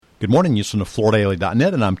Good morning. You listen to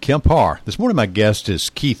FloorDaily.net, and I'm Kemp Harr. This morning, my guest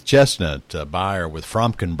is Keith Chestnut, a buyer with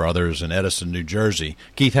Fromkin Brothers in Edison, New Jersey.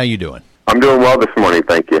 Keith, how you doing? I'm doing well this morning,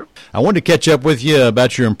 thank you. I wanted to catch up with you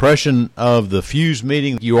about your impression of the Fuse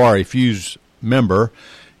meeting. You are a Fuse member,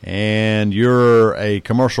 and you're a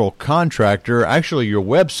commercial contractor. Actually, your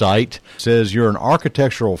website says you're an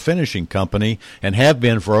architectural finishing company and have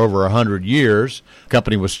been for over 100 years. The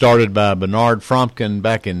company was started by Bernard Fromkin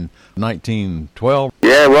back in 1912.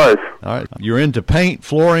 Yeah, it was. All right. You're into paint,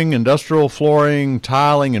 flooring, industrial flooring,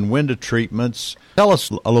 tiling, and window treatments. Tell us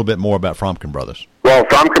a little bit more about Fromkin Brothers. Well,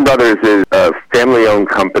 Fromkin Brothers is a family-owned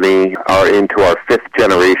company. Are into our fifth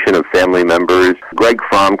generation of family members. Greg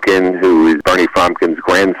Fromkin, who is Bernie Fromkin's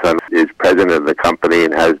grandson, is president of the company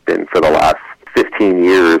and has been for the last 15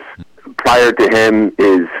 years. Prior to him,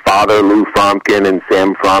 his father, Lou Fromkin, and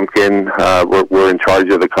Sam Fromkin were in charge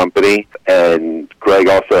of the company. And Greg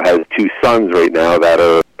also has two sons right now that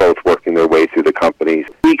are both working their way through the company.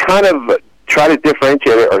 We kind of try to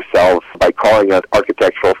differentiate ourselves by calling us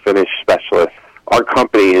architectural finish specialists. Our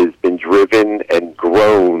company has been driven and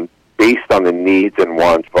grown based on the needs and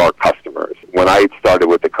wants of our customers. When I started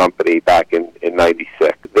with the company back in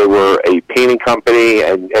 96, they were a painting company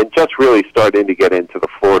and just really starting to get into the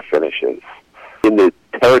floor finishes. In the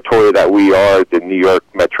territory that we are, the New York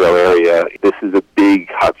metro area, this is a big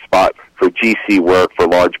hot spot for GC work, for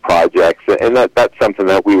large projects, and that's something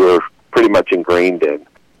that we were pretty much ingrained in.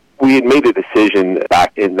 We had made a decision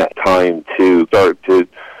back in that time to start to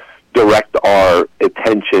direct our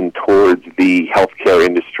attention towards the healthcare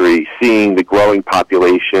industry, seeing the growing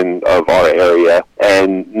population of our area,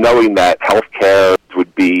 and knowing that healthcare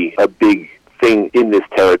would be a big thing in this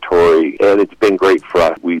territory, and it's been great for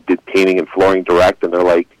us. We did painting and flooring direct, and they're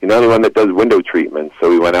like, you're the only one that does window treatments. So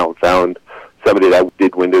we went out and found somebody that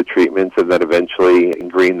did window treatments, and then eventually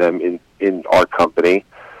ingrained them in our company.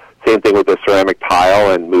 Same thing with the ceramic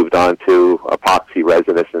tile, and moved on to epoxy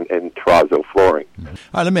resonance and terrazzo flooring. All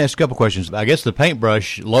right, let me ask a couple questions. I guess the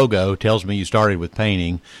paintbrush logo tells me you started with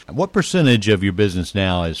painting. What percentage of your business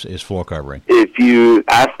now is floor covering? If you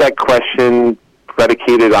ask that question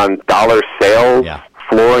predicated on dollar sales,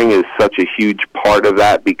 flooring is such a huge part of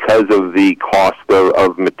that because of the cost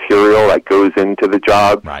of material that goes into the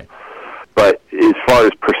job. Right. But as far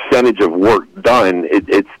as percentage of work done,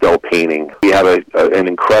 it's still painting. We have an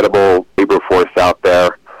incredible labor force out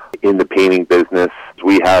there in the painting business.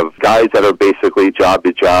 We have guys that are basically job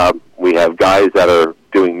to job. We have guys that are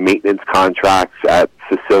doing maintenance contracts at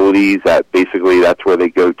facilities that basically that's where they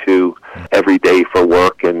go to every day for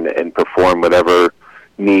work and perform whatever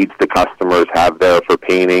needs the customers have there for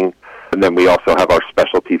painting. And then we also have our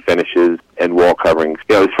specialty finishes and wall coverings.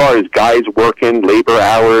 You know, as far as guys working, labor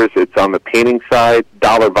hours, it's on the painting side.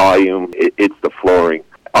 Dollar volume, it's the flooring.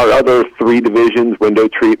 Our other three divisions, window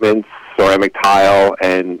treatments, ceramic tile,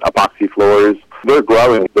 and epoxy floors, they're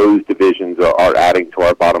growing. Those divisions are adding to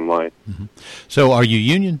our bottom line. Mm-hmm. So are you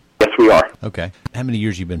union? Yes, we are. Okay. How many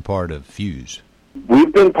years have you been part of Fuse?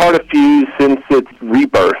 We've been part of Fuse since its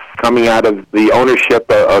rebirth, coming out of the ownership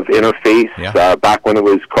of Interface, back when it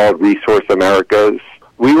was called Resource Americas.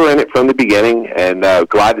 We were in it from the beginning, and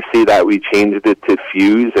glad to see that we changed it to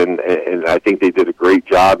Fuse, and I think they did a great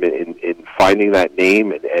job in finding that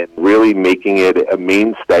name and really making it a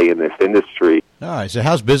mainstay in this industry. All right, so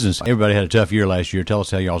how's business? Everybody had a tough year last year. Tell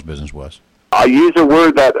us how y'all's business was. I use a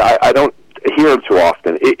word that I don't hear too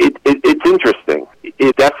often. It's interesting.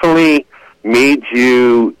 It definitely made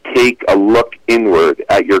you take a look inward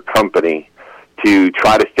at your company to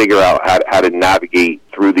try to figure out how to navigate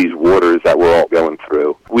through these waters that we're all going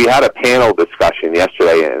through. We had a panel discussion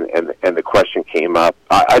yesterday, and the question came up.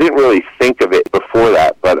 I didn't really think of it before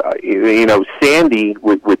that, but, Sandy,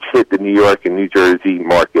 which hit the New York and New Jersey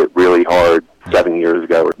market really hard 7 years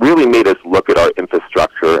ago, really made us look at our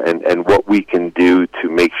infrastructure and what we can do to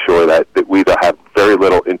make sure that we have very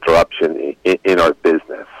little interruption in our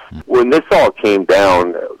business. When this all came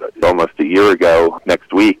down almost a year ago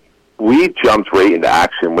next week, we jumped right into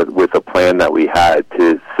action with a plan that we had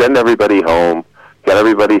to send everybody home, get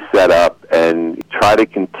everybody set up, and try to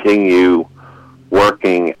continue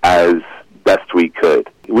working as best we could.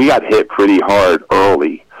 We got hit pretty hard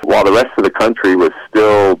early. While the rest of the country was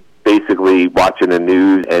still basically watching the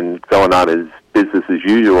news and going on as business as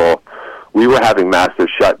usual, we were having massive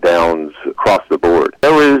shutdowns across the board.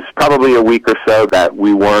 There was probably a week or so that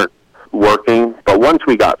we weren't working, but once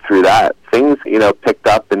we got through that, things, picked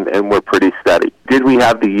up and were pretty steady. Did we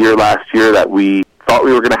have the year last year that we thought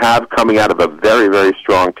we were going to have coming out of a very, very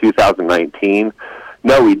strong 2019?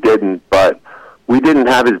 No, we didn't, but we didn't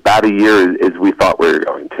have as bad a year as we thought we were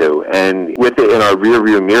going to. And with it in our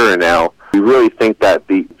rearview mirror now, We really think that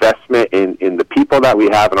the investment in the people that we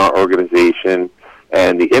have in our organization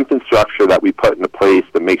and the infrastructure that we put into place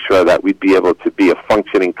to make sure that we'd be able to be a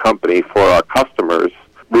functioning company for our customers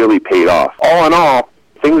really paid off. All in all,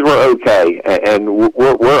 things were okay, and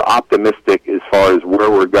we're optimistic as far as where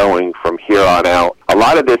we're going from here on out. A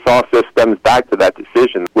lot of this also stems back to that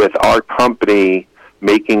decision with our company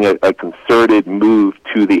making a concerted move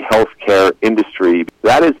to the healthcare industry.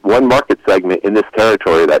 That is one market segment in this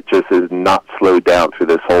territory that just has not slowed down through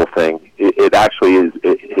this whole thing. It actually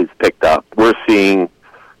has picked up. We're seeing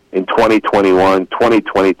in 2021,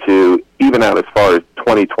 2022, even out as far as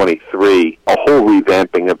 2023, a whole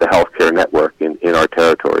revamping of the healthcare network in our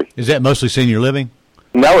territory. Is that mostly senior living?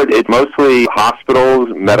 No, it's mostly hospitals,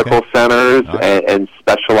 medical centers, and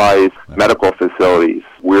specialized medical facilities.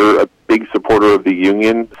 We're a big supporter of the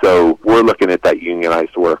union, so we're looking at that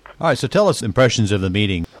unionized work. All right, so tell us impressions of the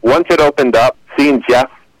meeting. Once it opened up, seeing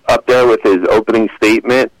Jeff up there with his opening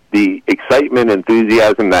statement, the excitement,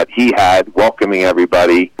 enthusiasm that he had welcoming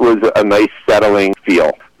everybody was a nice settling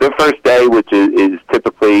feel. The first day, which is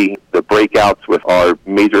typically the breakouts with our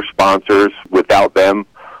major sponsors, without them,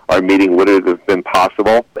 our meeting wouldn't have been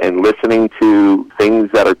possible, and listening to things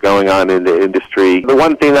that are going on in the industry. The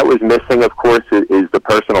one thing that was missing, of course, is the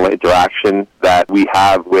personal interaction that we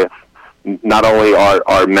have with not only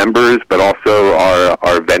our members, but also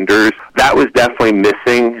our vendors. That was definitely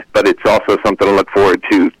missing, but it's also something to look forward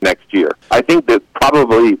to next year. I think that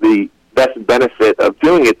probably the best benefit of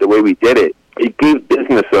doing it the way we did it, it gave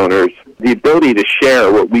business owners the ability to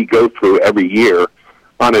share what we go through every year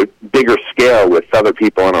on a bigger scale with other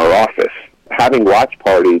people in our office. Having Watch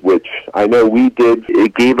Party, which I know we did,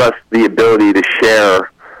 it gave us the ability to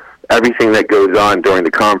share everything that goes on during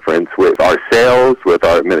the conference with our sales, with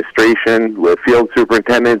our administration, with field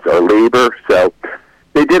superintendents, our labor. So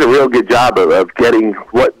they did a real good job of getting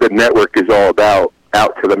what the network is all about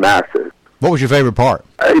out to the masses. What was your favorite part?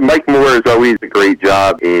 Mike Moore has always a great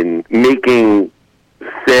job in making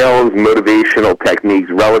sales motivational techniques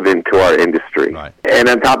relevant to our industry. Right. And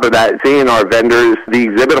on top of that, seeing our vendors, the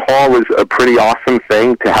exhibit hall was a pretty awesome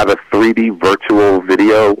thing to have a 3D virtual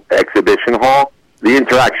video exhibition hall. The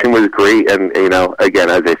interaction was great, and, again,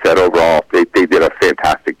 as I said, overall, they did a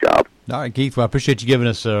fantastic job. All right, Keith, well, I appreciate you giving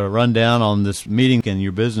us a rundown on this meeting and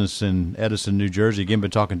your business in Edison, New Jersey. Again,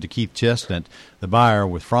 been talking to Keith Chestnut, the buyer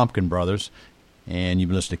with Fromkin Brothers, and you've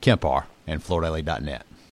been listening to Kempar and FloorDaily.net.